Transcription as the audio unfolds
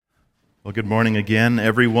Well, good morning again,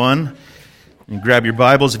 everyone. And grab your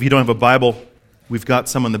Bibles. If you don't have a Bible, we've got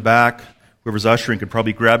some in the back. Whoever's ushering could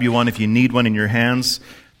probably grab you one if you need one in your hands.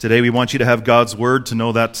 Today we want you to have God's Word, to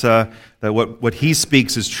know that what He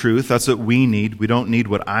speaks is truth. That's what we need. We don't need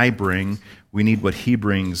what I bring. We need what He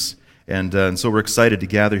brings. And so we're excited to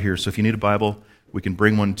gather here. So if you need a Bible, we can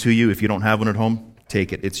bring one to you. If you don't have one at home,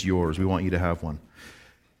 take it. It's yours. We want you to have one.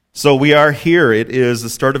 So we are here. It is the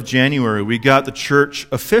start of January. We got the church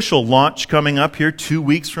official launch coming up here 2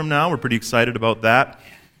 weeks from now. We're pretty excited about that.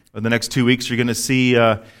 In the next 2 weeks, you're going to see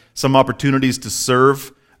some opportunities to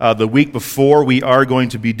serve. The week before, we are going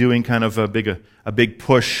to be doing kind of a big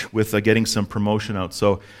push with getting some promotion out.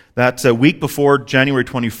 So that week before January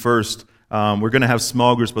 21st, we're going to have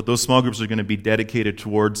small groups, but those small groups are going to be dedicated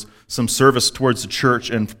towards some service towards the church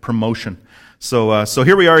and promotion. So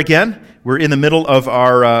here we are again. We're in the middle of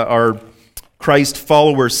our Christ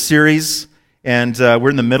follower series, and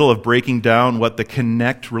we're in the middle of breaking down what the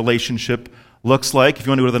Connect relationship looks like. If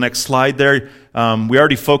you want to go to the next slide there, we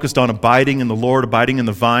already focused on abiding in the Lord, abiding in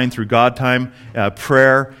the vine through God time,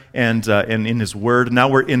 prayer, and in His Word. Now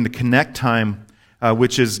we're in the Connect time,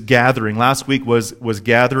 which is gathering. Last week was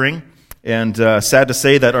gathering, and sad to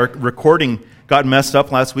say that our recording got messed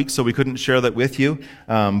up last week, so we couldn't share that with you.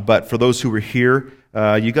 But for those who were here,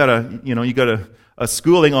 you got a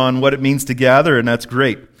schooling on what it means to gather, and that's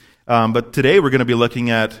great. But today we're going to be looking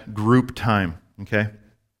at group time. Okay.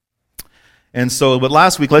 And so, but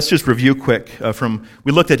last week, let's just review quick.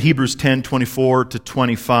 We looked at Hebrews 10:24 to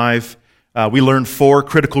 25. We learned 4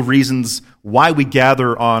 critical reasons why we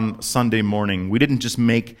gather on Sunday morning. We didn't just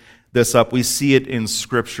make this up. We see it in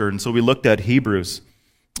Scripture. And so we looked at Hebrews.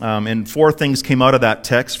 And 4 things came out of that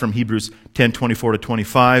text from Hebrews 10:24 to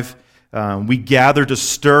 25. We gather to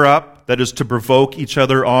stir up, that is to provoke each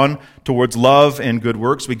other on towards love and good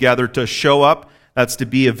works. We gather to show up, that's to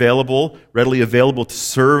be available, readily available to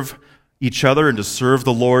serve each other and to serve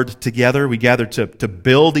the Lord together. We gather to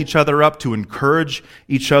build each other up, to encourage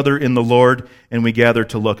each other in the Lord, and we gather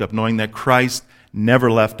to look up, knowing that Christ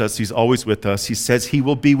never left us. He's always with us. He says He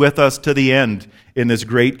will be with us to the end in this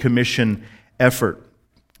great commission effort.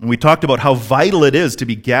 And we talked about how vital it is to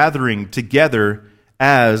be gathering together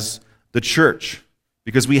as the church,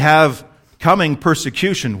 because we have coming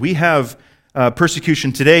persecution. We have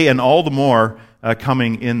persecution today and all the more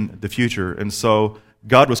coming in the future. And so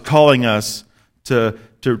God was calling us to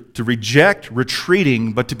reject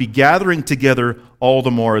retreating, but to be gathering together all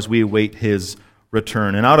the more as we await His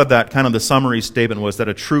return. And out of that, kind of the summary statement was that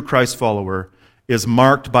a true Christ follower is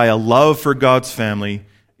marked by a love for God's family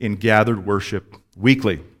in gathered worship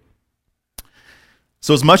weekly.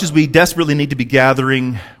 So as much as we desperately need to be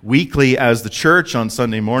gathering weekly as the church on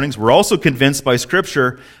Sunday mornings, we're also convinced by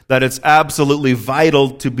Scripture that it's absolutely vital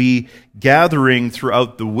to be gathering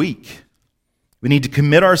throughout the week. We need to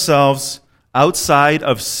commit ourselves outside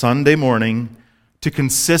of Sunday morning to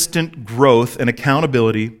consistent growth and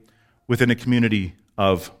accountability within a community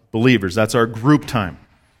of believers. That's our group time.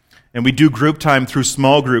 And we do group time through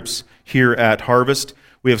small groups here at Harvest.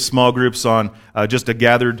 We have small groups on just a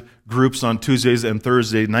gathered groups on Tuesdays and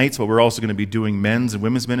Thursday nights, but we're also going to be doing men's and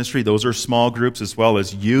women's ministry. Those are small groups, as well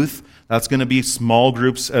as youth. That's going to be small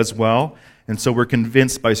groups as well. And so we're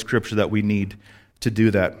convinced by Scripture that we need to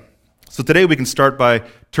do that. So today we can start by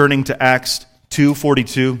turning to Acts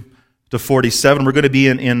 2:42 to 47. We're going to be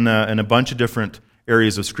in a bunch of different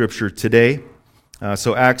areas of Scripture today.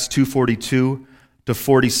 So Acts 2:42 to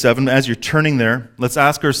 47. As you're turning there, let's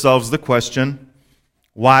ask ourselves the question,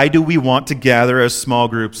 why do we want to gather as small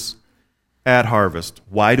groups at Harvest?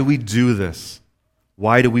 Why do we do this?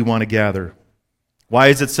 Why do we want to gather? Why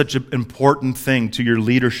is it such an important thing to your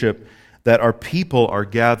leadership that our people are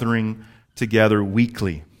gathering together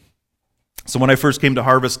weekly? So when I first came to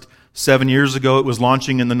Harvest 7 years ago, it was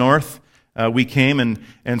launching in the north. We came,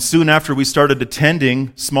 and soon after we started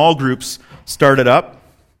attending, small groups started up.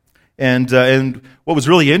 And what was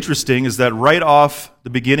really interesting is that right off the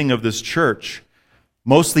beginning of this church,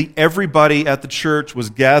 mostly everybody at the church was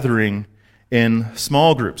gathering in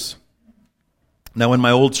small groups. Now, in my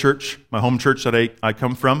old church, my home church that I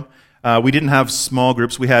come from, we didn't have small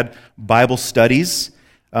groups. We had Bible studies,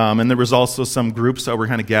 and there was also some groups that were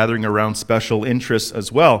kind of gathering around special interests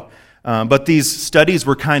as well. But these studies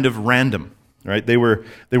were kind of random, right? They weren't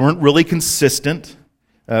really consistent.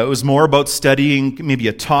 It was more about studying maybe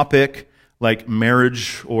a topic like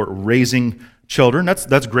marriage or raising children.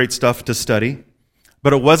 That's great stuff to study.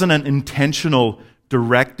 But it wasn't an intentional,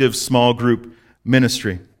 directive small group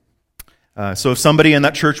ministry. So if somebody in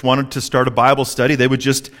that church wanted to start a Bible study, they would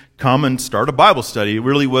just come and start a Bible study. It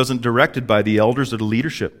really wasn't directed by the elders or the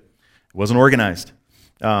leadership. It wasn't organized.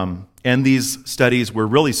 And these studies were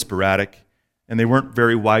really sporadic, and they weren't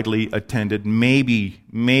very widely attended. Maybe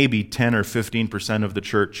 10 or 15% of the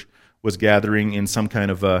church was gathering in some kind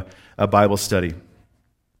of a Bible study.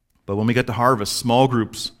 But when we got to Harvest, small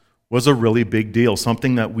groups was a really big deal,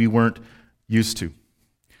 something that we weren't used to.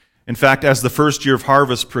 In fact, as the first year of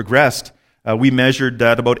Harvest progressed, we measured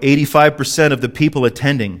that about 85% of the people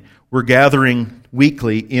attending were gathering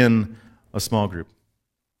weekly in a small group.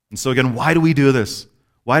 And so again, why do we do this?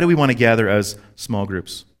 Why do we want to gather as small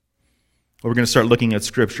groups? Well, we're going to start looking at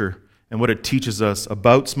Scripture and what it teaches us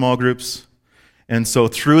about small groups. And so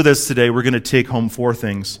through this today, we're going to take home 4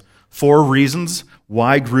 things. 4 reasons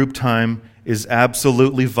why group time is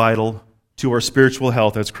absolutely vital to our spiritual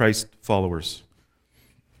health as Christ followers.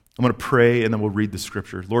 I'm going to pray and then we'll read the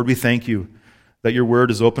Scripture. Lord, we thank you that your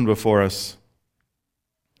word is open before us,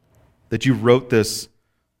 that you wrote this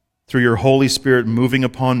through your Holy Spirit moving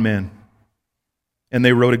upon men, and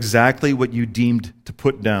they wrote exactly what you deemed to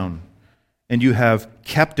put down, and you have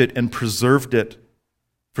kept it and preserved it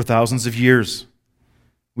for thousands of years.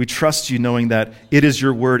 We trust you knowing that it is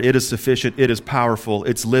your word, it is sufficient, it is powerful,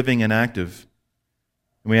 it's living and active.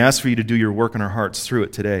 And we ask for you to do your work in our hearts through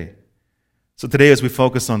it today. So today, as we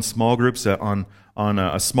focus on small groups, on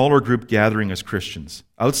a smaller group gathering as Christians,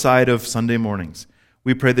 outside of Sunday mornings,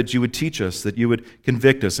 we pray that you would teach us, that you would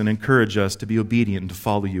convict us and encourage us to be obedient and to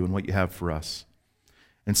follow you in what you have for us.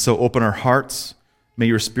 And so open our hearts. May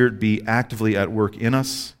your Spirit be actively at work in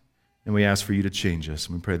us, and we ask for you to change us.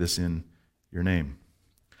 And we pray this in your name.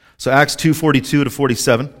 So Acts 2:42 to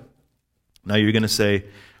 47. Now you're going to say,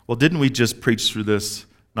 well, didn't we just preach through this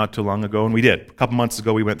not too long ago? And we did. A couple months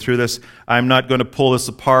ago we went through this. I'm not going to pull this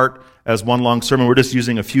apart as one long sermon. We're just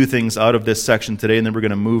using a few things out of this section today, and then we're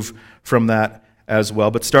going to move from that as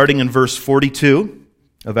well. But starting in verse 42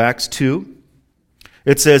 of Acts 2,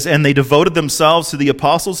 it says, "And they devoted themselves to the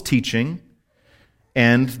apostles' teaching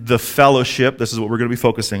and the fellowship," this is what we're going to be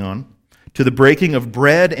focusing on, "to the breaking of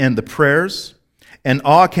bread and the prayers. And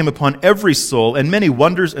awe came upon every soul, and many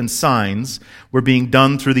wonders and signs were being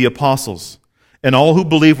done through the apostles. And all who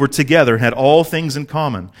believed were together and had all things in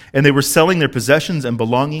common. And they were selling their possessions and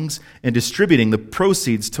belongings and distributing the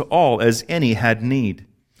proceeds to all as any had need.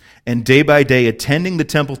 And day by day, attending the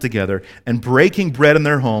temple together and breaking bread in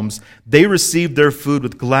their homes, they received their food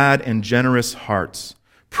with glad and generous hearts,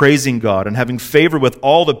 praising God and having favor with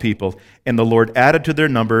all the people. And the Lord added to their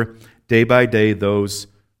number day by day those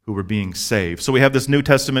who were being saved." So we have this New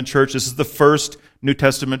Testament church. This is the first New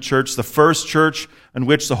Testament church, the first church in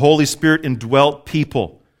which the Holy Spirit indwelt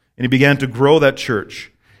people. And he began to grow that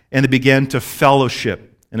church, and they began to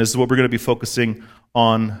fellowship. And this is what we're going to be focusing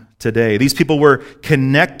on today. These people were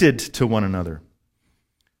connected to one another.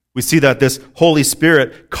 We see that this Holy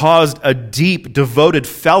Spirit caused a deep, devoted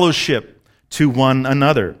fellowship to one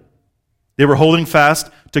another. They were holding fast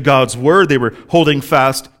to God's word. They were holding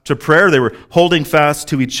fast to prayer. They were holding fast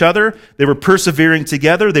to each other. They were persevering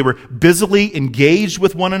together. They were busily engaged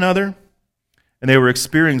with one another. And they were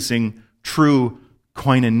experiencing true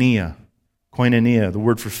koinonia. Koinonia, the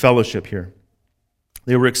word for fellowship here.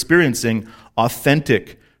 They were experiencing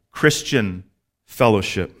authentic Christian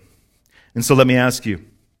fellowship. And so let me ask you,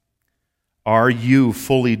 are you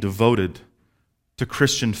fully devoted to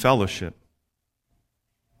Christian fellowship?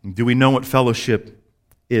 Do we know what fellowship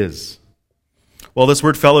is? Well, this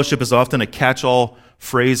word fellowship is often a catch-all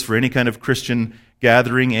phrase for any kind of Christian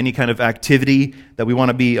gathering, any kind of activity that we want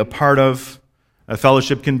to be a part of. A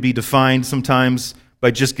fellowship can be defined sometimes by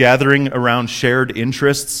just gathering around shared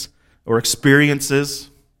interests or experiences.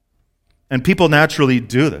 And people naturally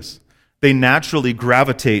do this. They naturally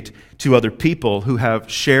gravitate to other people who have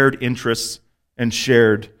shared interests and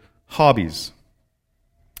shared hobbies.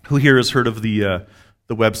 Who here has heard of the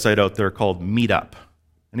website out there called Meetup?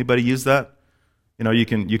 Anybody use that? You know, you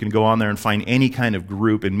can go on there and find any kind of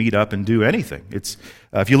group and meet up and do anything. It's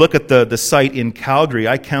if you look at the site in Calgary,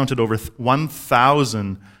 I counted over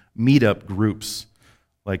 1,000 meetup groups.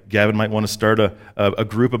 Like Gavin might want to start a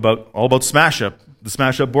group all about Smash Up, the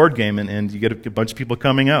Smash Up board game, and you get a bunch of people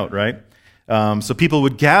coming out, right? So people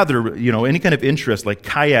would gather, any kind of interest like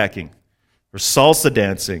kayaking or salsa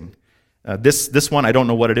dancing. This one, I don't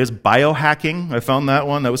know what it is, biohacking. I found that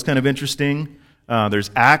one. That was kind of interesting.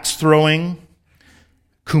 There's axe throwing,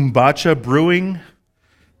 kombucha brewing.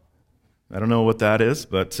 I don't know what that is,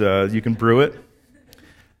 but you can brew it.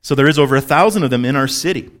 So there is over 1,000 of them in our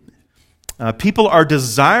city. People are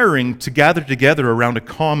desiring to gather together around a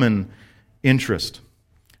common interest.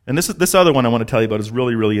 And this other one I want to tell you about is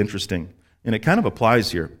really, really interesting, and it kind of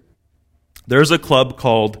applies here. There's a club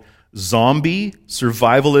called Zombie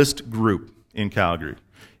Survivalist Group in Calgary.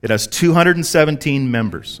 It has 217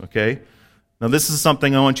 members, okay? Now, this is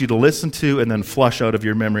something I want you to listen to and then flush out of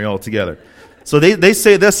your memory altogether. So they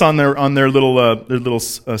say this on their little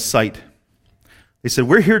site. They said,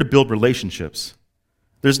 "We're here to build relationships.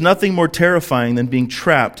 There's nothing more terrifying than being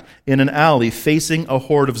trapped in an alley facing a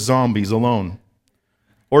horde of zombies alone.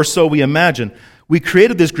 Or so we imagine. We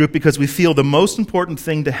created this group because we feel the most important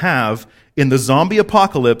thing to have in the zombie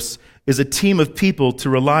apocalypse is a team of people to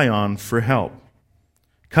rely on for help.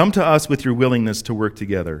 Come to us with your willingness to work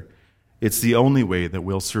together. It's the only way that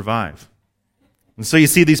we'll survive." And so you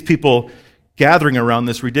see these people gathering around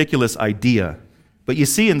this ridiculous idea. But you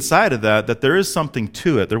see inside of that there is something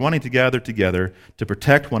to it. They're wanting to gather together to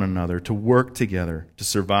protect one another, to work together, to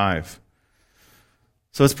survive.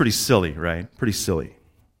 So it's pretty silly, right? Pretty silly.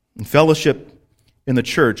 And fellowship in the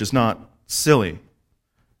church is not silly.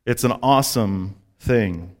 It's an awesome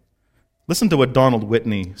thing. Listen to what Donald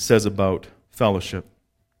Whitney says about fellowship.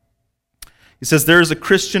 He says, "There is a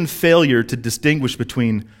Christian failure to distinguish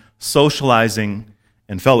between socializing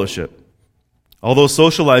and fellowship. Although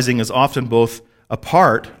socializing is often both a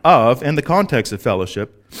part of and the context of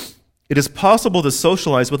fellowship, it is possible to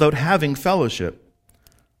socialize without having fellowship.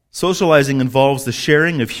 Socializing involves the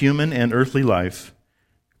sharing of human and earthly life.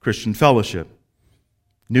 Christian fellowship,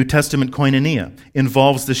 New Testament koinonia,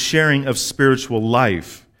 involves the sharing of spiritual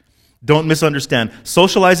life. Don't misunderstand.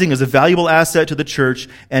 Socializing is a valuable asset to the church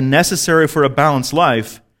and necessary for a balanced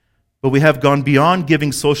life, but we have gone beyond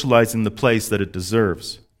giving socializing the place that it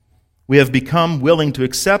deserves. We have become willing to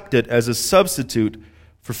accept it as a substitute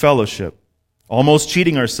for fellowship, almost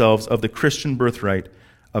cheating ourselves of the Christian birthright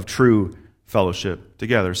of true fellowship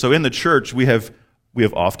together." So in the church, we have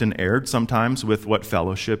often erred sometimes with what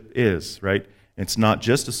fellowship is, right? It's not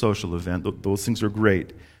just a social event. Those things are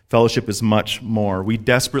great. Fellowship is much more. We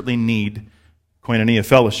desperately need koinonia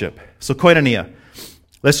fellowship. So koinonia,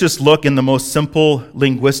 let's just look in the most simple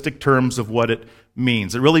linguistic terms of what it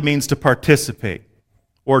means. It really means to participate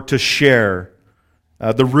or to share.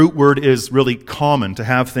 The root word is really common, to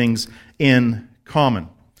have things in common.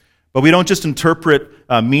 But we don't just interpret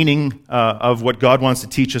meaning of what God wants to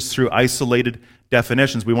teach us through isolated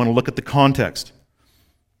definitions. We want to look at the context.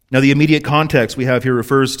 Now, the immediate context we have here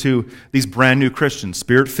refers to these brand new Christians,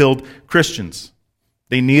 Spirit-filled Christians.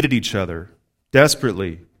 They needed each other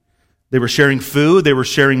desperately. They were sharing food, they were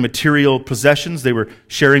sharing material possessions, they were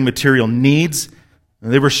sharing material needs,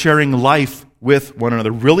 and they were sharing life with one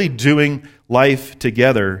another, really doing life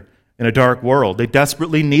together in a dark world. They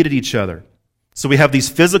desperately needed each other. So we have these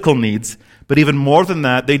physical needs, but even more than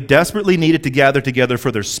that, they desperately needed to gather together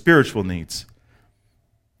for their spiritual needs.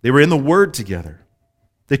 They were in the Word together.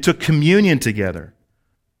 They took communion together.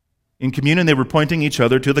 In communion, they were pointing each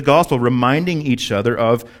other to the gospel, reminding each other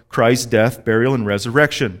of Christ's death, burial, and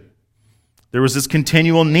resurrection. There was this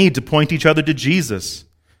continual need to point each other to Jesus.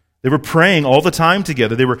 They were praying all the time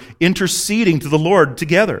together. They were interceding to the Lord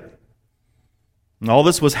together. And all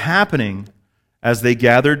this was happening as they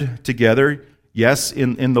gathered together. Yes,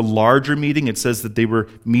 in the larger meeting, it says that they were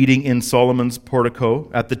meeting in Solomon's portico.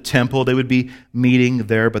 At the temple, they would be meeting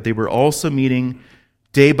there, but they were also meeting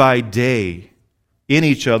day by day in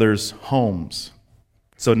each other's homes.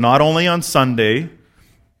 So not only on Sunday,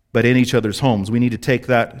 but in each other's homes. We need to take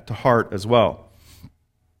that to heart as well.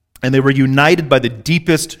 And they were united by the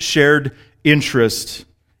deepest shared interest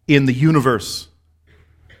in the universe.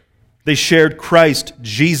 They shared Christ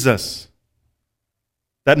Jesus.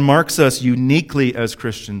 That marks us uniquely as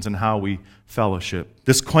Christians in how we fellowship.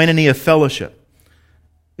 This koinonia fellowship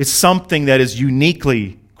is something that is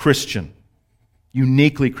uniquely Christian.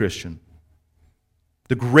 Uniquely Christian.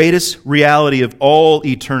 The greatest reality of all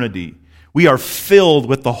eternity. We are filled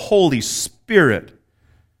with the Holy Spirit.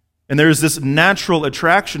 And there is this natural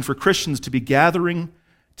attraction for Christians to be gathering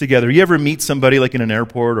together. You ever meet somebody like in an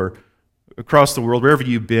airport or across the world, wherever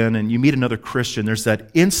you've been, and you meet another Christian, there's that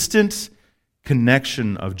instant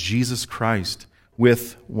connection of Jesus Christ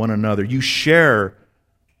with one another. You share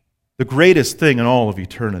the greatest thing in all of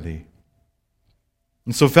eternity.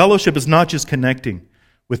 And so fellowship is not just connecting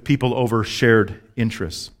with people over shared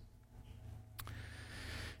interests.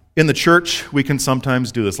 In the church, we can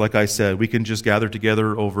sometimes do this. Like I said, we can just gather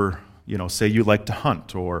together over, say you like to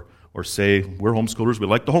hunt, or say we're homeschoolers, we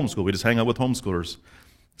like to homeschool, we just hang out with homeschoolers.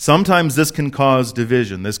 Sometimes this can cause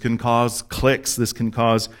division, this can cause cliques, this can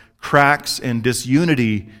cause cracks and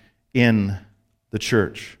disunity in the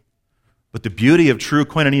church. But the beauty of true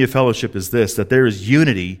koinonia fellowship is this, that there is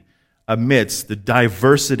unity amidst the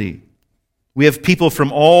diversity. We have people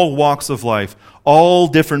from all walks of life, all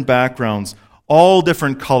different backgrounds, all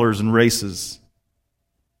different colors and races,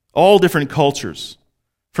 all different cultures.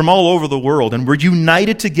 from all over the world, and we're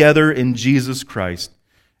united together in Jesus Christ,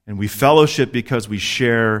 and we fellowship because we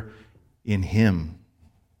share in Him.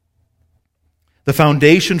 The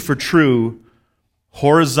foundation for true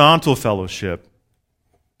horizontal fellowship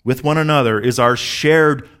with one another is our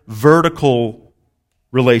shared vertical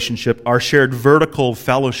relationship, our shared vertical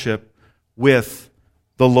fellowship with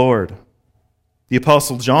the Lord. The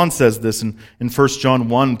Apostle John says this in 1 John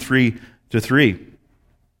 1, 3-3.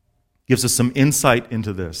 Gives us some insight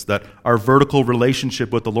into this, that our vertical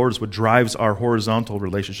relationship with the Lord is what drives our horizontal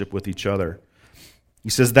relationship with each other. He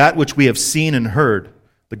says, that which we have seen and heard,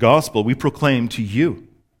 the gospel, we proclaim to you,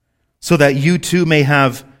 so that you too may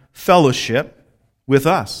have fellowship with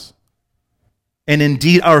us. And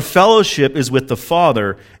indeed, our fellowship is with the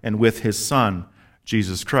Father and with His Son,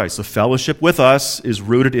 Jesus Christ. So fellowship with us is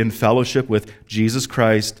rooted in fellowship with Jesus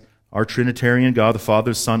Christ, our Trinitarian God, the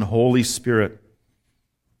Father, Son, Holy Spirit.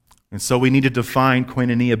 And so we need to define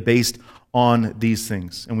koinonia based on these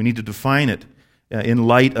things. And we need to define it in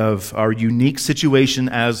light of our unique situation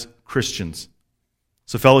as Christians.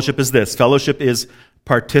 So fellowship is this. Fellowship is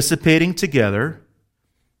participating together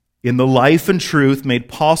in the life and truth made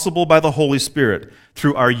possible by the Holy Spirit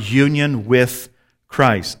through our union with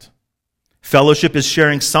Christ. Fellowship is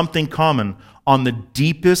sharing something common on the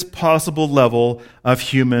deepest possible level of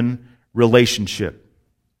human relationship.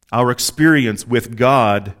 Our experience with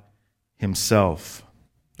God Himself.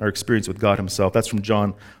 Our experience with God Himself. That's from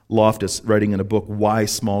John Loftus, writing in a book, Why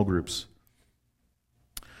Small Groups?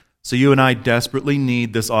 So you and I desperately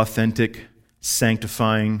need this authentic,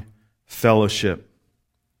 sanctifying fellowship.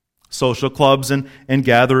 Social clubs and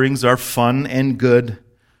gatherings are fun and good,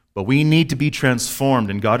 but we need to be transformed,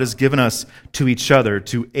 and God has given us to each other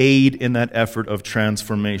to aid in that effort of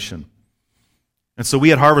transformation. And so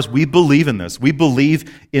we at Harvest, we believe in this. We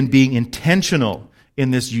believe in being intentional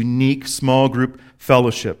in this unique small group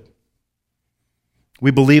fellowship.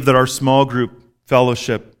 We believe that our small group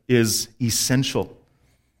fellowship is essential.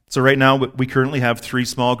 So right now, we currently have 3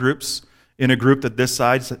 small groups. In a group that this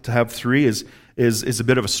size, to have 3 is a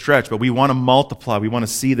bit of a stretch, but we want to multiply. We want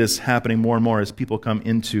to see this happening more and more as people come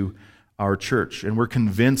into our church. And we're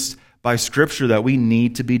convinced by Scripture that we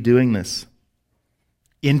need to be doing this.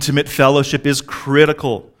 Intimate fellowship is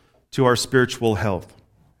critical to our spiritual health.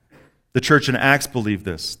 The church in Acts believed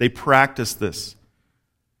this. They practiced this.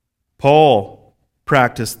 Paul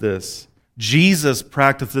practiced this. Jesus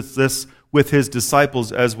practiced this with His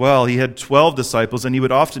disciples as well. He had 12 disciples, and He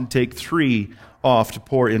would often take 3 off to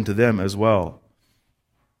pour into them as well.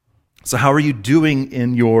 So how are you doing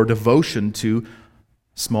in your devotion to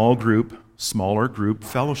smaller group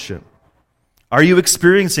fellowship? Are you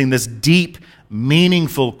experiencing this deep,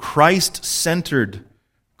 meaningful, Christ-centered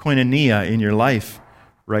koinonia in your life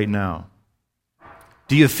right now?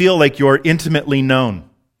 Do you feel like you're intimately known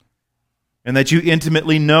and that you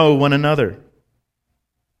intimately know one another?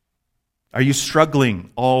 Are you struggling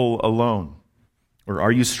all alone, or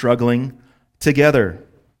are you struggling together?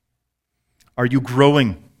 Are you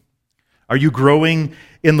growing? Are you growing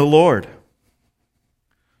in the Lord?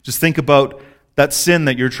 Just think about that sin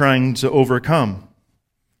that you're trying to overcome.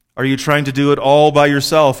 Are you trying to do it all by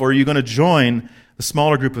yourself, or are you going to join a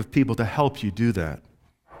smaller group of people to help you do that?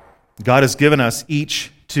 God has given us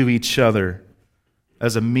each to each other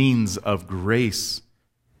as a means of grace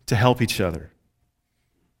to help each other.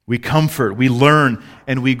 We comfort, we learn,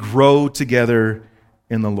 and we grow together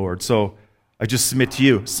in the Lord. So I just submit to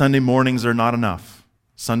you, Sunday mornings are not enough.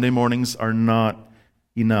 Sunday mornings are not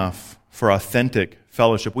enough for authentic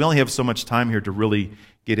fellowship. We only have so much time here to really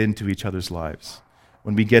get into each other's lives.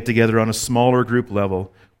 When we get together on a smaller group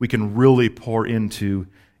level, we can really pour into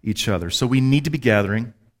each other. So we need to be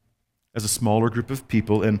gathering as a smaller group of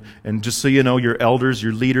people. And just so you know, your elders,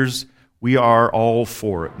 your leaders, we are all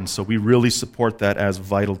for it. And so we really support that as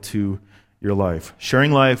vital to your life.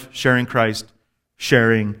 Sharing life, sharing Christ,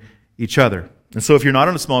 sharing each other. And so if you're not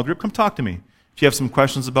in a small group, come talk to me. If you have some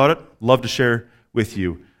questions about it, love to share with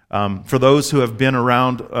you. For those who have been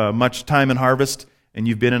around much time in Harvest and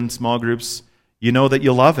you've been in small groups, you know that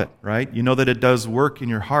you love it, right? You know that it does work in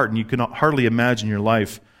your heart, and you can hardly imagine your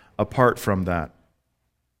life apart from that.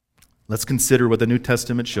 Let's consider what the New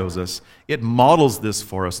Testament shows us. It models this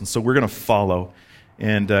for us, and so we're going to follow.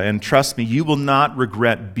 And trust me, you will not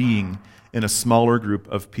regret being in a smaller group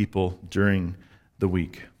of people during the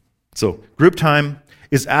week. So group time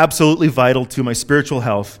is absolutely vital to my spiritual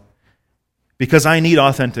health because I need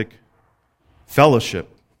authentic fellowship.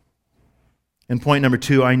 And point number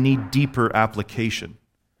 2, I need deeper application.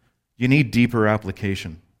 You need deeper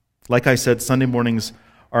application. Like I said, Sunday mornings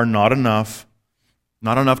are not enough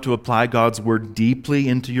to apply God's Word deeply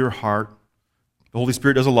into your heart, The Holy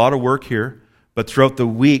Spirit does a lot of work here, but throughout the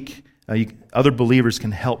week, other believers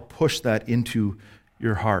can help push that into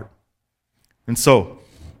your heart. And so,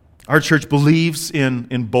 our church believes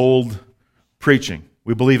in bold preaching.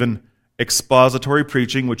 We believe in expository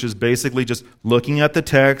preaching, which is basically just looking at the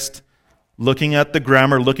text, looking at the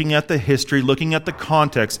grammar, looking at the history, looking at the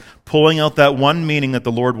context, pulling out that one meaning that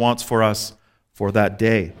the Lord wants for us for that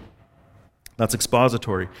day. That's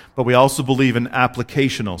expository. But we also believe in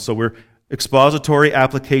applicational. So we're expository,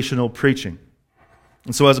 applicational preaching.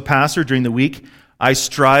 And so as a pastor during the week, I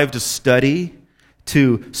strive to study,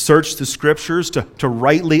 to search the Scriptures, to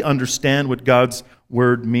rightly understand what God's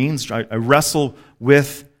Word means. I wrestle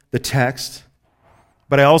with the text,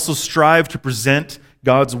 but I also strive to present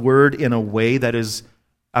God's Word in a way that is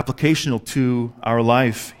applicational to our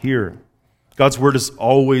life here. God's Word is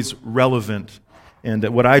always relevant, and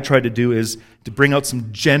what I try to do is to bring out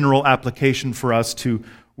some general application for us to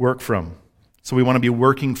work from. So we want to be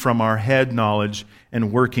working from our head knowledge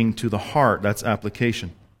and working to the heart. That's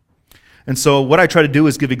application. And so what I try to do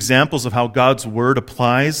is give examples of how God's Word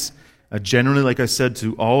applies, generally, like I said,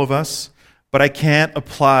 to all of us. But I can't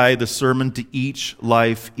apply the sermon to each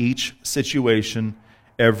life, each situation,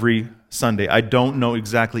 every Sunday. I don't know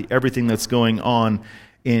exactly everything that's going on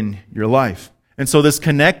in your life. And so this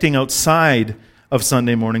connecting outside of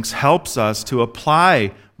Sunday mornings helps us to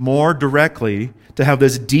apply more directly, to have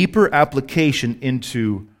this deeper application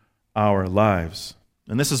into our lives.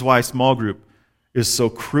 And this is why small group is so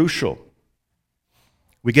crucial.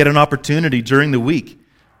 We get an opportunity during the week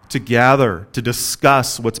to gather, to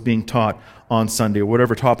discuss what's being taught on Sunday, or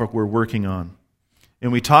whatever topic we're working on.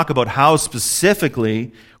 And we talk about how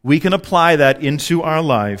specifically we can apply that into our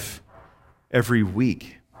life every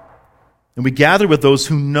week. And we gather with those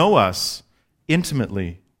who know us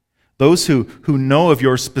intimately, those who know of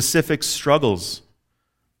your specific struggles,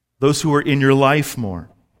 those who are in your life more,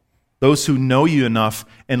 those who know you enough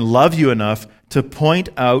and love you enough to point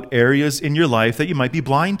out areas in your life that you might be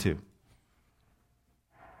blind to.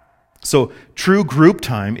 So true group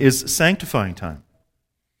time is sanctifying time.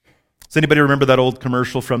 Does anybody remember that old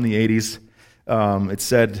commercial from the 80s?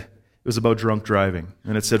 It was about drunk driving.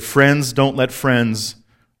 And it said, "Friends don't let friends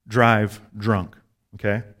drive drunk."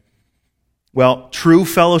 Okay? Well, true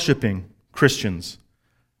fellowshipping Christians,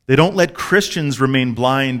 they don't let Christians remain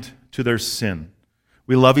blind to their sin.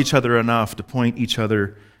 We love each other enough to point each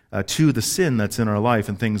other to the sin that's in our life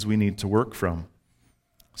and things we need to work from.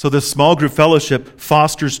 So this small group fellowship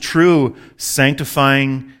fosters true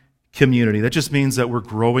sanctifying community. That just means that we're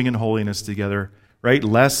growing in holiness together, right?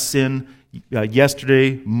 Less sin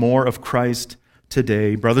yesterday, more of Christ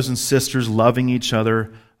today. Brothers and sisters loving each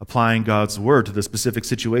other, applying God's Word to the specific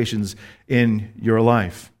situations in your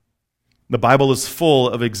life. The Bible is full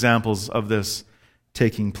of examples of this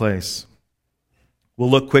taking place. We'll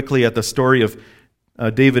look quickly at the story of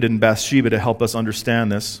David and Bathsheba to help us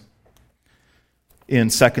understand this. In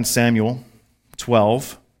 2 Samuel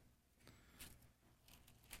 12.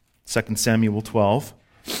 2 Samuel 12.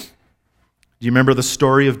 Do you remember the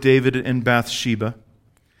story of David and Bathsheba?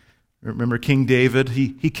 Remember King David?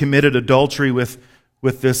 He committed adultery with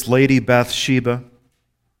this lady Bathsheba.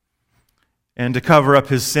 And to cover up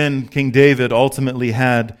his sin, King David ultimately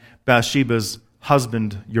had Bathsheba's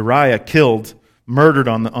husband Uriah killed, murdered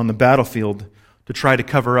on the battlefield to try to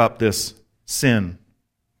cover up this sin.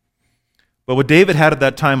 But what David had at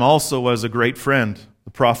that time also was a great friend,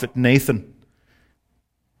 the prophet Nathan.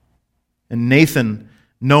 And Nathan,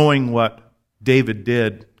 knowing what David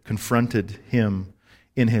did, confronted him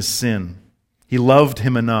in his sin. He loved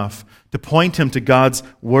him enough to point him to God's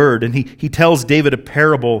Word. And he tells David a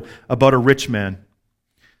parable about a rich man.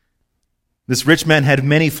 This rich man had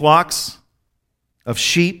many flocks of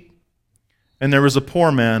sheep, and there was a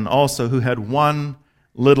poor man also who had one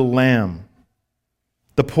little lamb.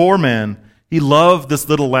 The poor man, he loved this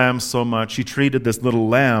little lamb so much, he treated this little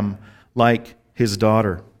lamb like his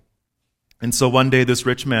daughter. And so one day this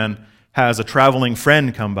rich man has a traveling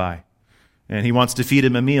friend come by, and he wants to feed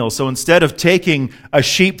him a meal. So instead of taking a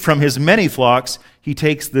sheep from his many flocks, he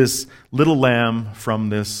takes this little lamb from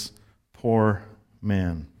this poor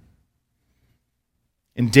man.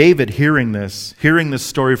 And David, hearing this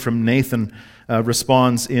story from Nathan,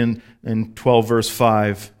 responds in 12 verse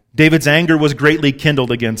 5. David's anger was greatly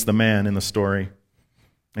kindled against the man in the story.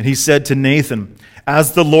 And he said to Nathan,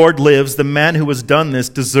 "As the Lord lives, the man who has done this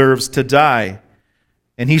deserves to die.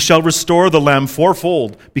 And he shall restore the lamb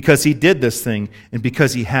fourfold because he did this thing and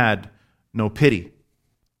because he had no pity."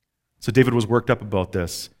 So David was worked up about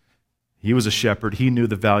this. He was a shepherd. He knew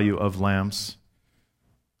the value of lambs.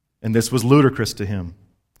 And this was ludicrous to him,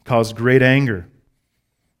 caused great anger.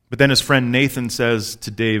 But then his friend Nathan says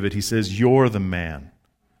to David, he says, "You're the man.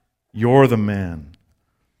 You're the man."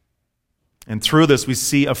 And through this, we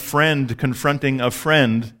see a friend confronting a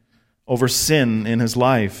friend over sin in his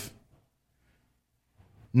life.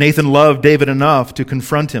 Nathan loved David enough to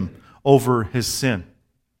confront him over his sin.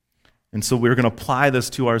 And so we're going to apply this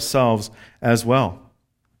to ourselves as well.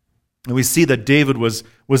 And we see that David was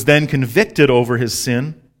then convicted over his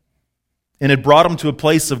sin, and it brought him to a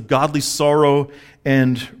place of godly sorrow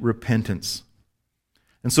and repentance.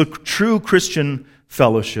 And so true Christian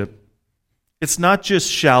fellowship, it's not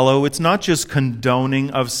just shallow, it's not just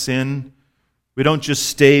condoning of sin. We don't just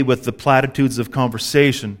stay with the platitudes of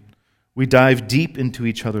conversation. We dive deep into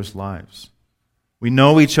each other's lives. We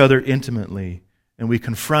know each other intimately, and we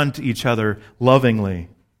confront each other lovingly.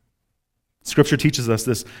 Scripture teaches us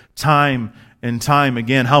this time and time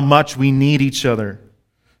again, how much we need each other.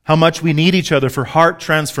 How much we need each other for heart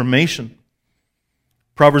transformation.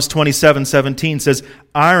 Proverbs 27:17 says,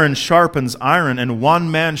 "Iron sharpens iron, and one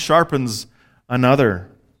man sharpens another."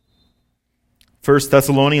 1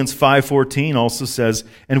 Thessalonians 5:14 also says,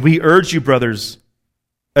 "And we urge you, brothers,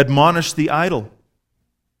 admonish the idle,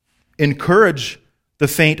 encourage the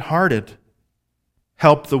faint-hearted,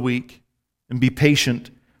 help the weak, and be patient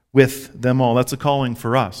with them all." That's a calling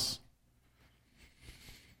for us.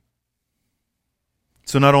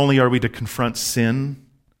 So not only are we to confront sin,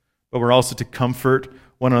 but we're also to comfort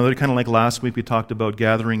one another. Kind of like last week we talked about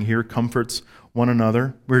gathering here comforts one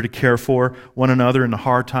another. We're to care for one another in the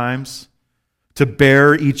hard times, to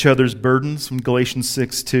bear each other's burdens from Galatians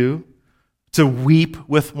 6:2, to weep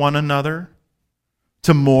with one another,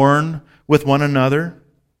 to mourn with one another,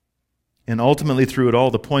 and ultimately through it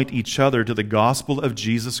all to point each other to the gospel of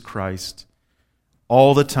Jesus Christ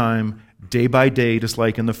all the time, day by day, just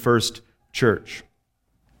like in the first church.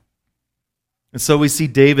 And so we see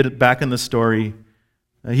David back in the story.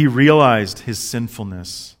 He realized his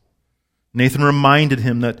sinfulness. Nathan reminded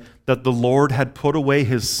him that the Lord had put away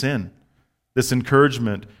his sin. This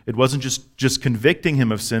encouragement, it wasn't just convicting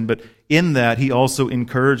him of sin, but in that he also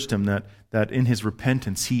encouraged him that in his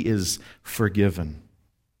repentance he is forgiven.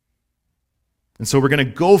 And so we're going to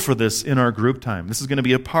go for this in our group time. This is going to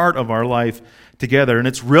be a part of our life together. And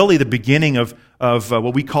it's really the beginning of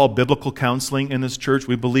what we call biblical counseling in this church.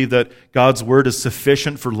 We believe that God's word is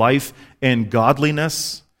sufficient for life and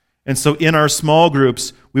godliness. And so in our small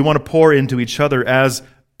groups, we want to pour into each other as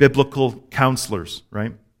biblical counselors,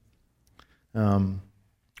 right? We want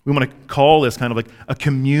to call this kind of like a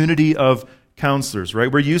community of counselors,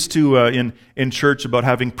 right? We're used to in church about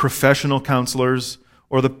having professional counselors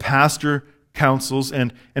or the pastor counsels,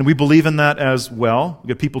 and we believe in that as well. We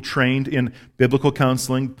get people trained in biblical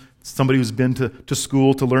counseling, somebody who's been to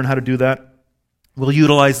school to learn how to do that. We'll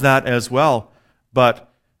utilize that as well.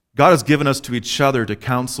 But God has given us to each other to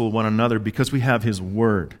counsel one another because we have His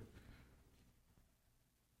Word.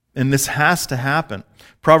 And this has to happen.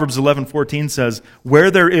 Proverbs 11:14 says,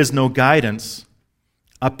 "Where there is no guidance,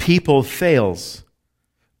 a people fails,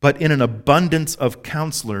 but in an abundance of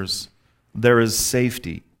counselors there is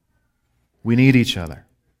safety." We need each other.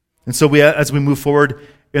 And so as we move forward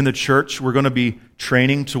in the church, we're going to be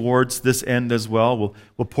training towards this end as well.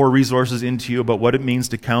 We'll pour resources into you about what it means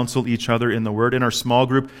to counsel each other in the Word. In our small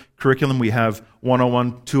group curriculum, we have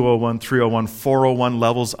 101, 201, 301, 401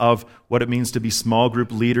 levels of what it means to be small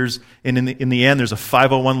group leaders. And in the end, there's a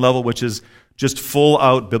 501 level, which is just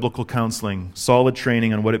full-out biblical counseling, solid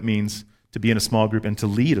training on what it means to be in a small group and to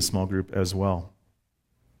lead a small group as well.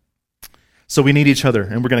 So we need each other,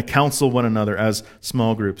 and we're going to counsel one another as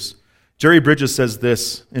small groups. Jerry Bridges says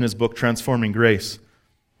this in his book, Transforming Grace.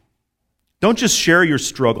 Don't just share your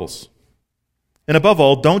struggles. And above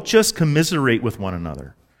all, don't just commiserate with one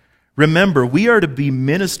another. Remember, we are to be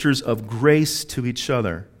ministers of grace to each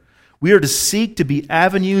other. We are to seek to be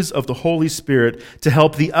avenues of the Holy Spirit to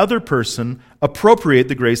help the other person appropriate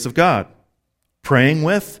the grace of God, praying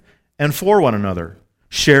with and for one another,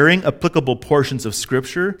 sharing applicable portions of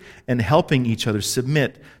Scripture, and helping each other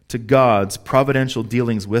submit to God's providential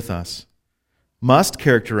dealings with us must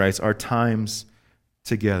characterize our times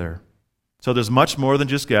together. So there's much more than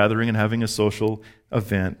just gathering and having a social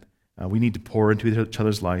event. We need to pour into each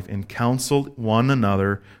other's life and counsel one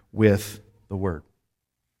another with the Word.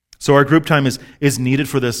 So our group time is needed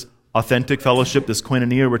for this authentic fellowship, this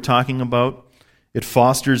koinonia we're talking about. It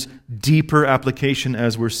fosters deeper application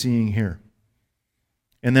as we're seeing here.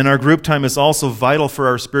 And then our group time is also vital for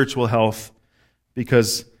our spiritual health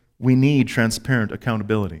because we need transparent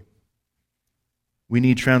accountability. We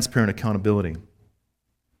need transparent accountability.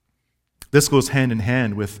 This goes hand in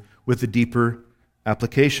hand with the deeper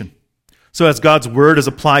application. So as God's Word is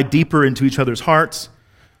applied deeper into each other's hearts,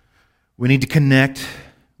 We need to connect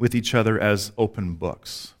with each other as open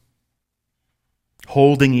books,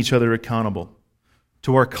 holding each other accountable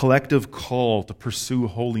to our collective call to pursue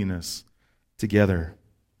holiness together.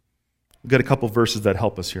 We've got a couple verses that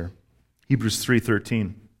help us here. Hebrews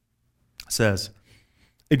 3:13 says,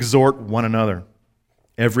 "Exhort one another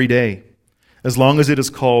every day, as long as it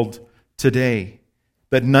is called today,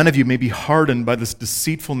 that none of you may be hardened by this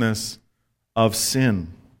deceitfulness of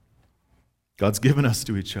sin." God's given us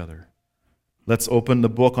to each other. Let's open the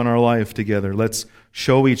book on our life together. Let's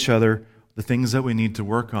show each other the things that we need to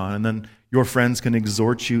work on. And then your friends can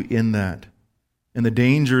exhort you in that. And the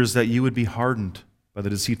dangers that you would be hardened by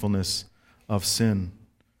the deceitfulness of sin.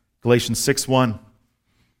 Galatians 6:1.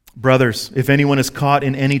 "Brothers, if anyone is caught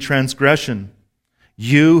in any transgression,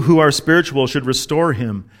 you who are spiritual should restore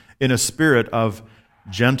him in a spirit of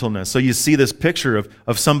gentleness." So you see this picture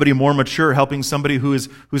of somebody more mature helping somebody who's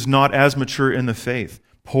not as mature in the faith,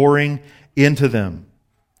 pouring into them.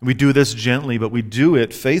 We do this gently, but we do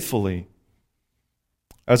it faithfully.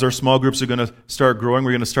 As our small groups are going to start growing,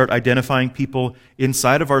 we're going to start identifying people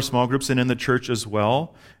inside of our small groups and in the church as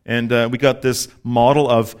well. And we got this model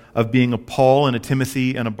of being a Paul and a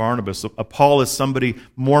Timothy and a Barnabas. A Paul is somebody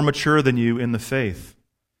more mature than you in the faith.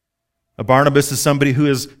 A Barnabas is somebody who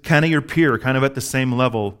is kind of your peer, kind of at the same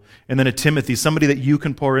level. And then a Timothy, somebody that you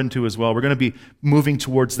can pour into as well. We're going to be moving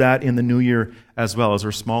towards that in the new year as well as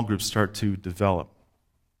our small groups start to develop.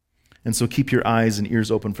 And so keep your eyes and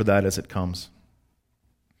ears open for that as it comes.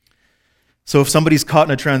 So if somebody's caught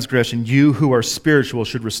in a transgression, you who are spiritual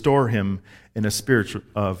should restore him in a spirit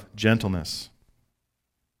of gentleness.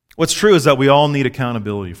 What's true is that we all need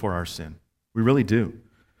accountability for our sin. We really do.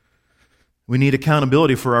 We need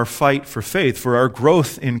accountability for our fight for faith, for our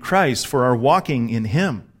growth in Christ, for our walking in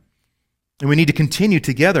Him. And we need to continue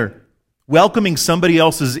together, welcoming somebody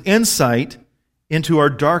else's insight into our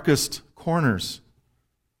darkest corners.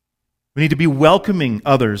 We need to be welcoming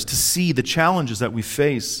others to see the challenges that we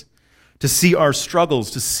face, to see our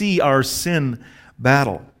struggles, to see our sin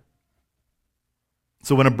battle.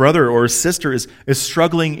 So when a brother or a sister is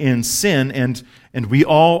struggling in sin, and we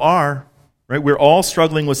all are, right? We're all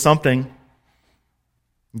struggling with something.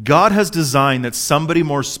 God has designed that somebody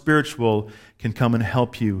more spiritual can come and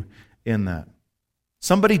help you in that.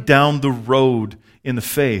 Somebody down the road in the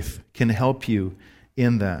faith can help you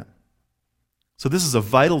in that. So this is a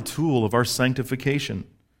vital tool of our sanctification.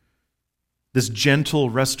 This gentle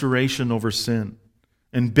restoration over sin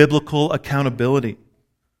and biblical accountability.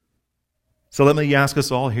 So let me ask us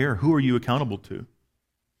all here, who are you accountable to?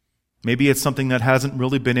 Maybe it's something that hasn't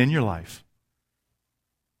really been in your life.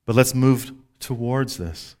 But let's move towards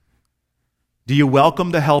this. Do you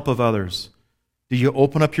welcome the help of others? Do you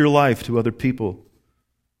open up your life to other people?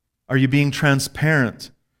 Are you being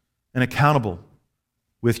transparent and accountable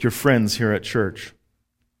with your friends here at church?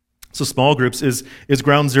 So small groups is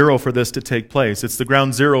ground zero for this to take place. It's the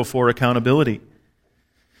ground zero for accountability.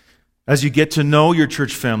 As you get to know your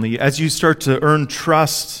church family, as you start to earn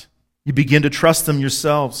trust, you begin to trust them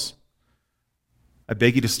yourselves. I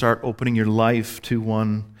beg you to start opening your life to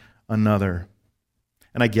one another.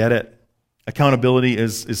 And I get it. Accountability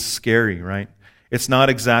is scary, right? It's not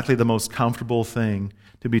exactly the most comfortable thing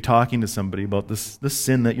to be talking to somebody about this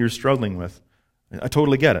sin that you're struggling with. I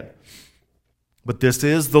totally get it. But this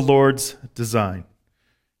is the Lord's design.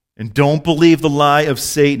 And don't believe the lie of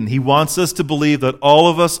Satan. He wants us to believe that all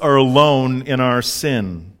of us are alone in our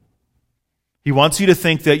sin. He wants you to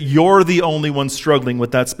think that you're the only one struggling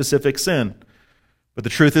with that specific sin. But the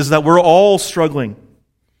truth is that we're all struggling.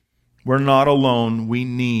 We're not alone. We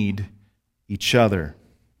need each other.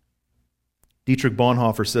 Dietrich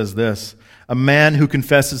Bonhoeffer says this: "A man who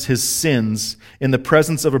confesses his sins in the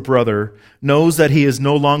presence of a brother knows that he is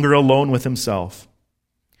no longer alone with himself.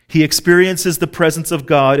 He experiences the presence of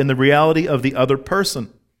God in the reality of the other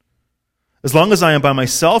person. As long as I am by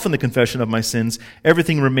myself in the confession of my sins,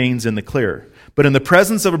 everything remains in the clear. But in the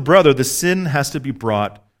presence of a brother, the sin has to be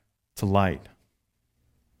brought to light."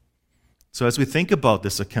 So as we think about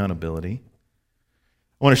this accountability,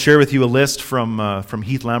 I want to share with you a list from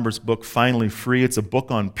Heath Lambert's book, Finally Free. It's a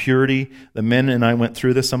book on purity. The men and I went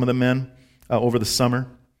through this, some of the men, over the summer.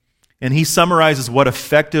 And he summarizes what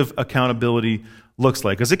effective accountability looks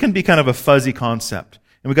like, because it can be kind of a fuzzy concept.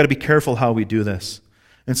 And we've got to be careful how we do this.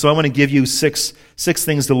 And so I want to give you six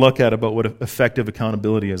things to look at about what effective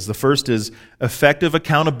accountability is. The first is effective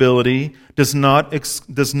accountability does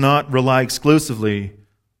not rely exclusively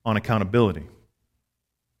on accountability.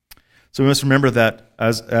 So we must remember that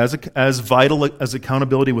as vital as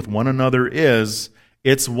accountability with one another is,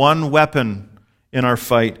 it's one weapon in our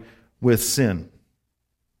fight with sin.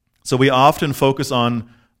 So we often focus on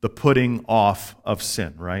the putting off of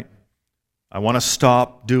sin, right? I want to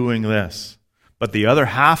stop doing this. But the other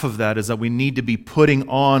half of that is that we need to be putting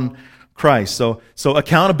on Christ. So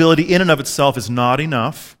accountability in and of itself is not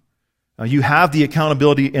enough. You have the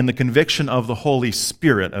accountability and the conviction of the Holy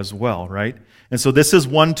Spirit as well, right? And so this is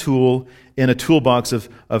one tool in a toolbox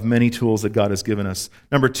of many tools that God has given us.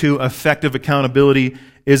 Number 2, effective accountability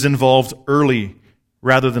is involved early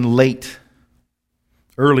rather than late.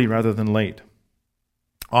 Early rather than late.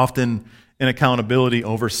 Often in accountability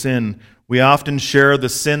over sin, we often share the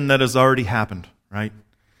sin that has already happened, right?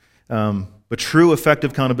 But true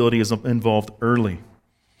effective accountability is involved early.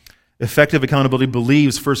 Effective accountability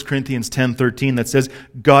believes 1 Corinthians 10:13 that says,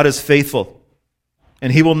 God is faithful,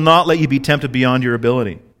 and He will not let you be tempted beyond your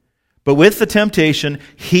ability. But with the temptation,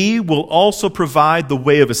 He will also provide the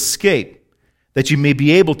way of escape, that you may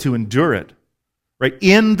be able to endure it. Right?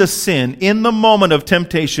 In the sin, in the moment of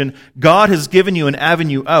temptation, God has given you an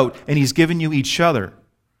avenue out, and He's given you each other.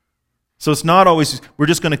 So it's not always, we're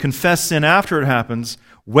just going to confess sin after it happens.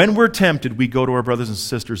 When we're tempted, we go to our brothers and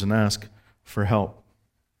sisters and ask for help.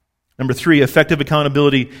 Number 3, effective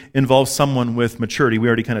accountability involves someone with maturity. We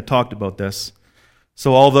already kind of talked about this.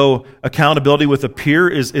 So although accountability with a peer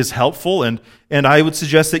is helpful, and I would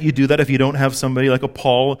suggest that you do that if you don't have somebody like a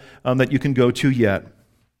Paul that you can go to yet.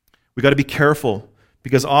 We've got to be careful,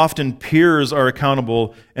 because often peers are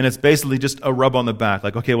accountable, and it's basically just a rub on the back.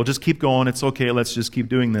 Like, okay, well, just keep going. It's okay. Let's just keep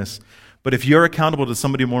doing this. But if you're accountable to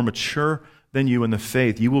somebody more mature than you in the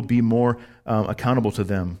faith, you will be more accountable to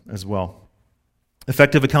them as well.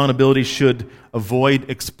 Effective accountability should avoid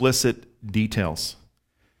explicit details.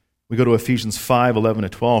 We go to Ephesians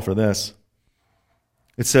 5:11-12 for this.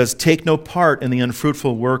 It says, take no part in the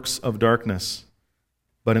unfruitful works of darkness,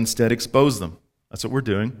 but instead expose them. That's what we're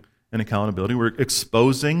doing in accountability. We're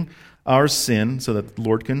exposing our sin so that the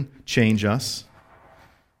Lord can change us.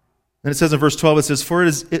 And it says in verse 12, it says, for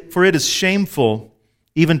it is shameful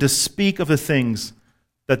even to speak of the things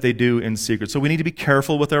that they do in secret. So we need to be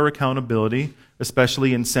careful with our accountability,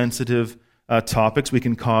 especially in sensitive topics. We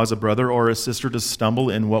can cause a brother or a sister to stumble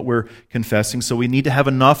in what we're confessing. So we need to have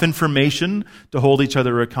enough information to hold each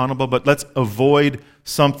other accountable, but let's avoid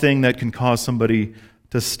something that can cause somebody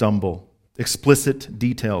to stumble. Explicit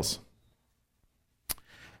details.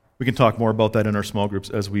 We can talk more about that in our small groups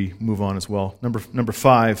as we move on as well. Number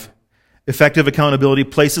 5, effective accountability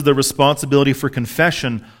places the responsibility for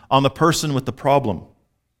confession on the person with the problem.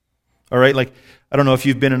 All right, like, I don't know if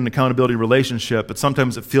you've been in an accountability relationship, but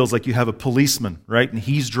sometimes it feels like you have a policeman, right? And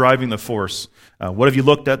he's driving the force. What have you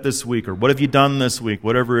looked at this week? Or what have you done this week?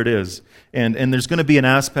 Whatever it is. And there's going to be an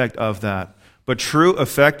aspect of that. But true,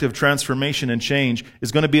 effective transformation and change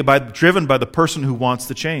is going to be driven by the person who wants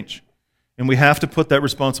to change. And we have to put that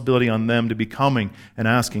responsibility on them to be coming and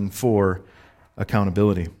asking for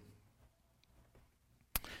accountability.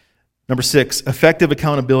 Number 6, effective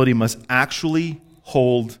accountability must actually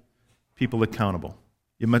hold people accountable.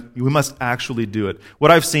 We must actually do it.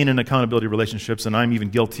 What I've seen in accountability relationships, and I'm even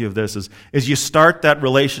guilty of this, is you start that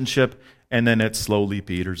relationship and then it slowly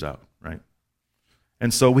peters out, right?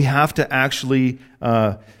 And so we have to actually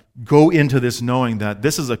go into this knowing that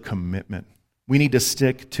this is a commitment. We need to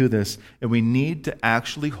stick to this, and we need to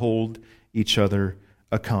actually hold each other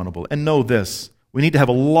accountable. And know this, we need to have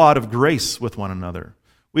a lot of grace with one another.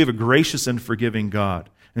 We have a gracious and forgiving God.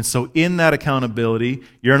 And so in that accountability,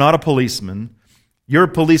 you're not a policeman. You're a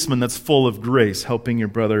policeman that's full of grace, helping your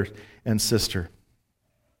brother and sister.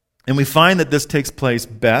 And we find that this takes place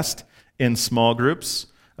best in small groups.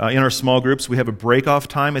 In our small groups, we have a break-off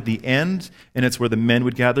time at the end, and it's where the men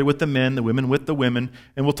would gather with the men, the women with the women,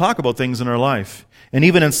 and we'll talk about things in our life. And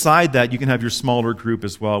even inside that, you can have your smaller group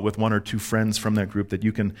as well, with 1 or 2 friends from that group that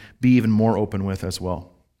you can be even more open with as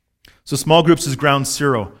well. So small groups is ground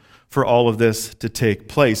zero for all of this to take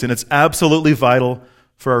place. And it's absolutely vital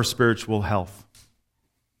for our spiritual health.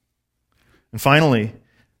 And finally,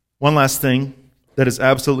 one last thing that is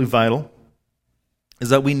absolutely vital is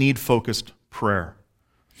that we need focused prayer.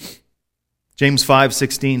 James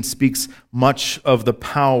 5:16 speaks much of the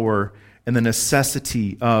power and the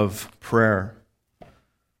necessity of prayer.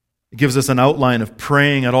 It gives us an outline of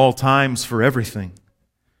praying at all times for everything.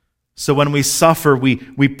 So when we suffer, we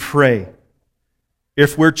pray.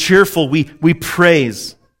 If we're cheerful, we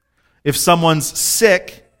praise. If someone's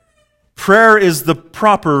sick, prayer is the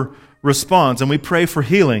proper response, and we pray for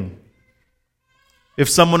healing. If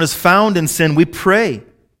someone is found in sin, we pray.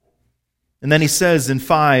 And then he says in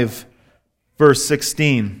 5, verse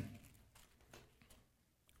 16,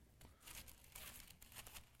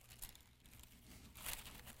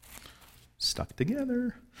 stuck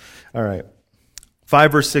together. All right.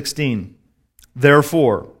 5 verse 16.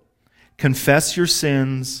 Therefore, confess your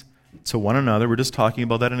sins to one another. We're just talking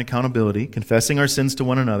about that in accountability. Confessing our sins to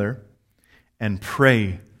one another and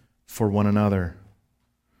pray for one another,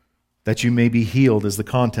 that you may be healed is the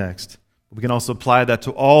context. We can also apply that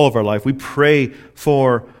to all of our life. We pray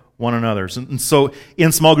for one another. And so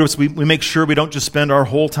in small groups, we make sure we don't just spend our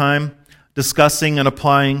whole time discussing and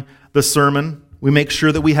applying the sermon. We make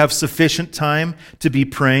sure that we have sufficient time to be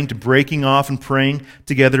praying, to breaking off and praying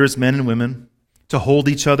together as men and women, to hold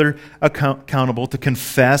each other accountable, to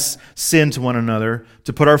confess sin to one another,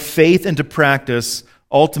 to put our faith into practice,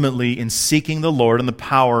 ultimately in seeking the Lord and the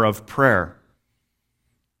power of prayer.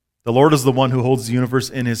 The Lord is the one who holds the universe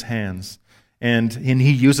in His hands. And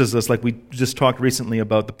He uses us, like we just talked recently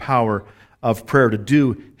about the power of prayer, to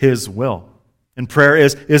do His will. And prayer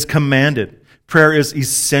is commanded. Prayer is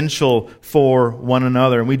essential for one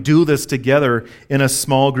another. And we do this together in a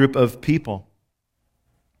small group of people.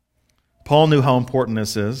 Paul knew how important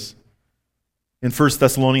this is. In 1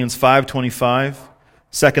 Thessalonians 5:25,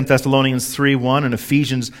 2 Thessalonians 3:1, and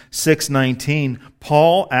Ephesians 6:19,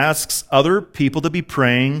 Paul asks other people to be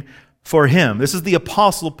praying for him. This is the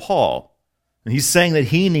Apostle Paul. And he's saying that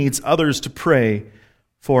he needs others to pray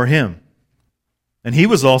for him. And he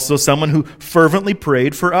was also someone who fervently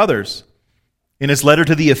prayed for others. In his letter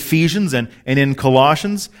to the Ephesians and in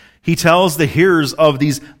Colossians, he tells the hearers of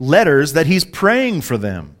these letters that he's praying for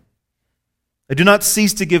them. I do not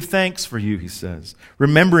cease to give thanks for you, he says,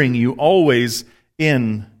 remembering you always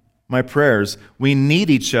in my prayers. We need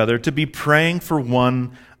each other to be praying for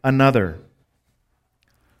one another.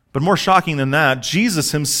 But more shocking than that,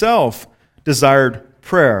 Jesus himself desired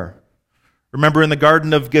prayer. Remember in the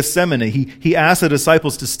Garden of Gethsemane, he asked the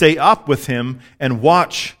disciples to stay up with him and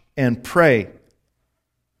watch and pray.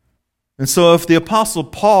 And so if the Apostle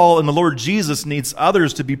Paul and the Lord Jesus needs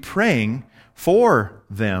others to be praying for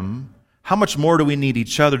them, how much more do we need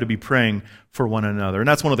each other to be praying for one another? And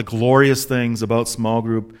that's one of the glorious things about small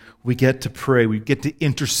group. We get to pray. We get to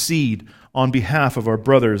intercede on behalf of our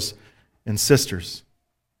brothers and sisters.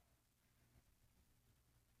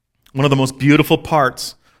 One of the most beautiful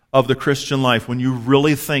parts of the Christian life, when you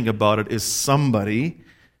really think about it, is somebody,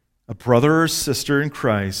 a brother or sister in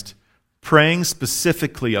Christ, praying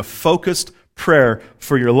specifically a focused prayer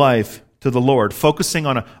for your life to the Lord, focusing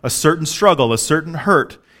on a certain struggle, a certain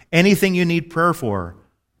hurt, anything you need prayer for.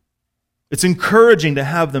 It's encouraging to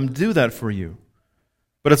have them do that for you.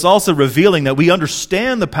 But it's also revealing that we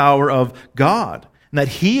understand the power of God and that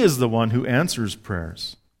He is the one who answers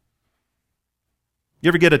prayers. You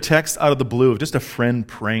ever get a text out of the blue of just a friend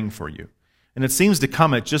praying for you? And it seems to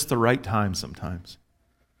come at just the right time sometimes.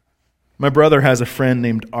 My brother has a friend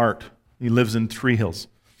named Art. He lives in Tree Hills.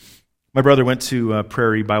 My brother went to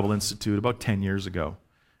Prairie Bible Institute about 10 years ago.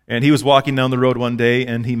 And he was walking down the road one day,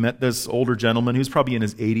 and he met this older gentleman. He was probably in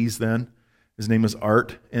his 80s then. His name was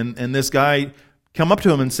Art. And this guy came up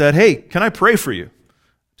to him and said, "Hey, can I pray for you?"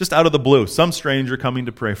 Just out of the blue, some stranger coming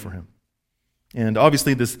to pray for him. And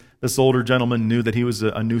obviously this older gentleman knew that he was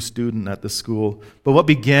a new student at the school. But what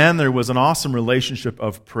began there was an awesome relationship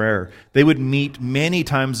of prayer. They would meet many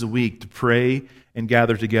times a week to pray and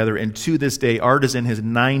gather together. And to this day, Art is in his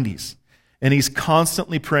 90s. And he's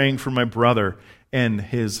constantly praying for my brother and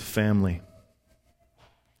his family.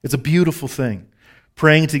 It's a beautiful thing,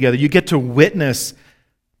 praying together. You get to witness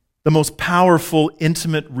the most powerful,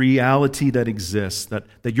 intimate reality that exists, that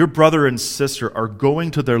your brother and sister are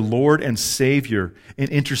going to their Lord and Savior and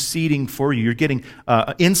interceding for you. You're getting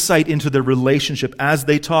insight into their relationship as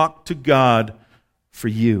they talk to God for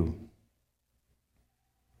you.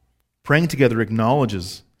 Praying together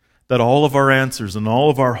acknowledges that all of our answers and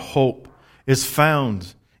all of our hope is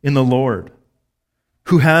found in the Lord,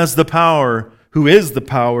 who has the power, who is the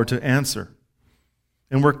power to answer.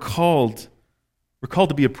 And we're called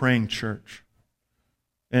to be a praying church.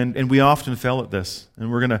 And we often fail at this.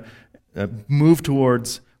 And we're going to move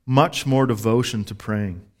towards much more devotion to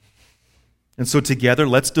praying. And so together,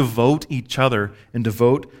 let's devote each other and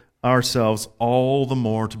devote ourselves all the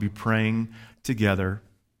more to be praying together.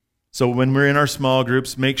 So when we're in our small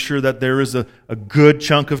groups, make sure that there is a good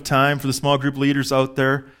chunk of time for the small group leaders out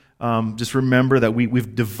there. Just remember that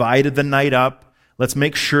we've divided the night up. Let's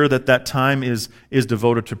make sure that time is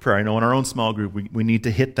devoted to prayer. I know in our own small group, we need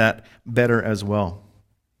to hit that better as well.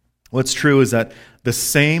 What's true is that the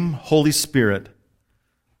same Holy Spirit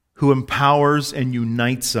who empowers and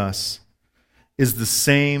unites us is the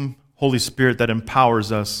same Holy Spirit that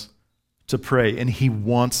empowers us to pray. And He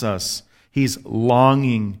wants us. He's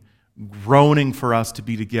longing, groaning for us to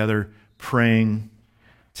be together, praying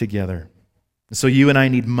together. So you and I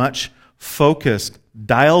need much focused,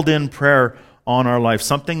 dialed-in prayer on our life.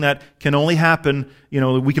 Something that can only happen,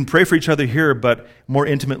 we can pray for each other here, but more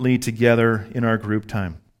intimately together in our group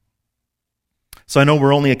time. So I know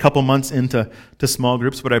we're only a couple months into small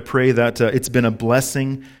groups, but I pray that it's been a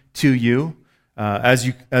blessing to you. As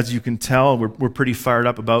you can tell, we're pretty fired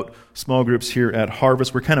up about small groups here at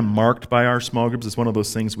Harvest. We're kind of marked by our small groups. It's one of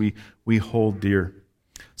those things we hold dear.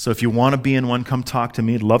 So if you want to be in one, come talk to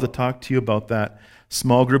me. I'd love to talk to you about that.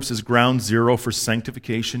 Small groups is ground zero for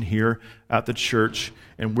sanctification here at the church.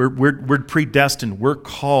 And we're predestined, we're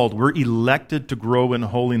called, we're elected to grow in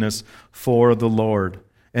holiness for the Lord.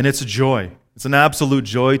 And it's a joy. It's an absolute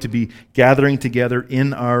joy to be gathering together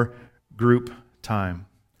in our group time.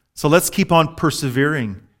 So let's keep on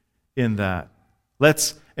persevering in that.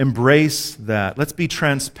 Let's embrace that. Let's be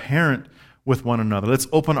transparent with one another. Let's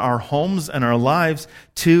open our homes and our lives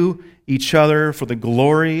to each other for the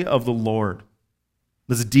glory of the Lord.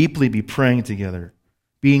 Let's deeply be praying together,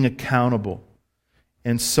 being accountable,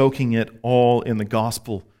 and soaking it all in the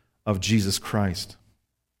gospel of Jesus Christ.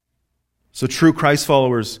 So true Christ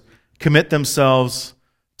followers commit themselves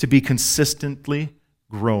to be consistently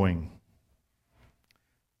growing.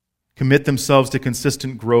 Commit themselves to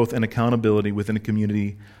consistent growth and accountability within a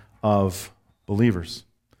community of believers.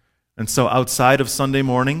 And so outside of Sunday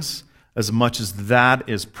mornings, as much as that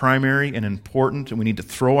is primary and important, and we need to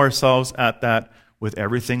throw ourselves at that with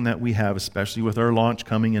everything that we have, especially with our launch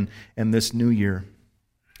coming in this new year,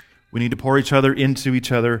 we need to pour each other into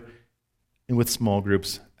each other and with small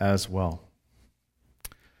groups as well.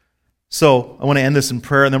 So I want to end this in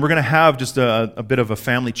prayer, and then we're going to have just a bit of a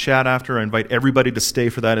family chat after. I invite everybody to stay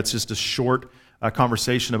for that. It's just a short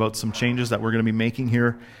conversation about some changes that we're going to be making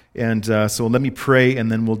here. And so let me pray,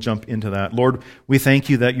 and then we'll jump into that. Lord, we thank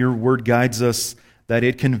you that your word guides us, that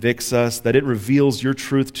it convicts us, that it reveals your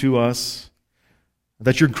truth to us,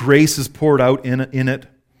 that your grace is poured out in it,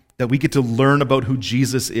 that we get to learn about who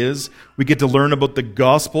Jesus is. We get to learn about the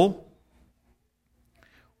gospel.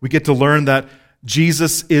 We get to learn that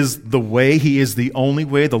Jesus is the way. He is the only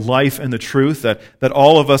way, the life, and the truth, that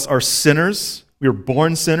all of us are sinners. We were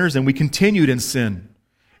born sinners, and we continued in sin.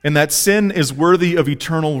 And that sin is worthy of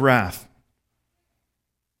eternal wrath.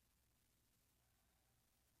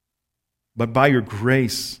 But by your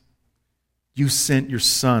grace, you sent your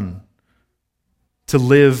Son to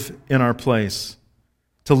live in our place,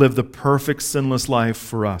 to live the perfect, sinless life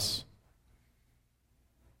for us.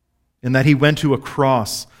 And that he went to a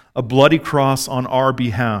cross, a bloody cross on our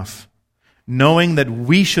behalf, knowing that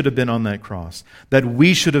we should have been on that cross, that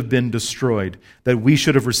we should have been destroyed, that we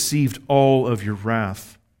should have received all of your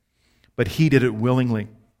wrath. But he did it willingly.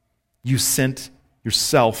 You sent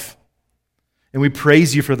yourself. And we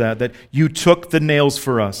praise you for that you took the nails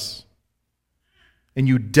for us, and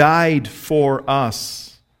you died for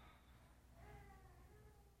us.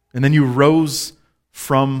 And then you rose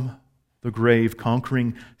from the grave,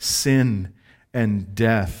 conquering sin and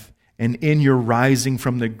death. And in your rising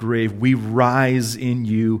from the grave, we rise in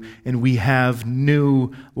you, and we have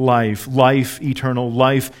new life, life eternal,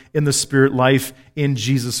 life in the Spirit, life in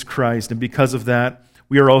Jesus Christ. And because of that,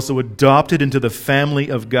 we are also adopted into the family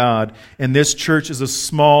of God. And this church is a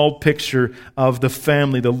small picture of the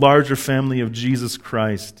family, the larger family of Jesus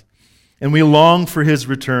Christ. And we long for his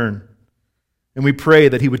return. And we pray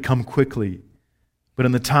that he would come quickly. But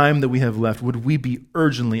in the time that we have left, would we be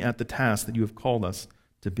urgently at the task that you have called us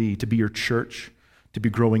to be your church, to be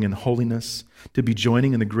growing in holiness, to be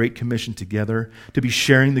joining in the Great Commission together, to be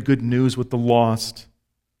sharing the good news with the lost,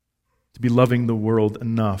 to be loving the world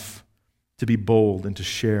enough to be bold and to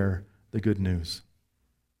share the good news.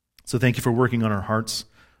 So thank you for working on our hearts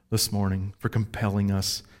this morning, for compelling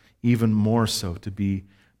us even more so to be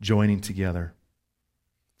joining together.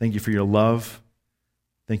 Thank you for your love.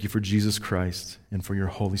 Thank you for Jesus Christ and for your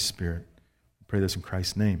Holy Spirit. We pray this in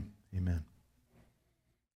Christ's name. Amen.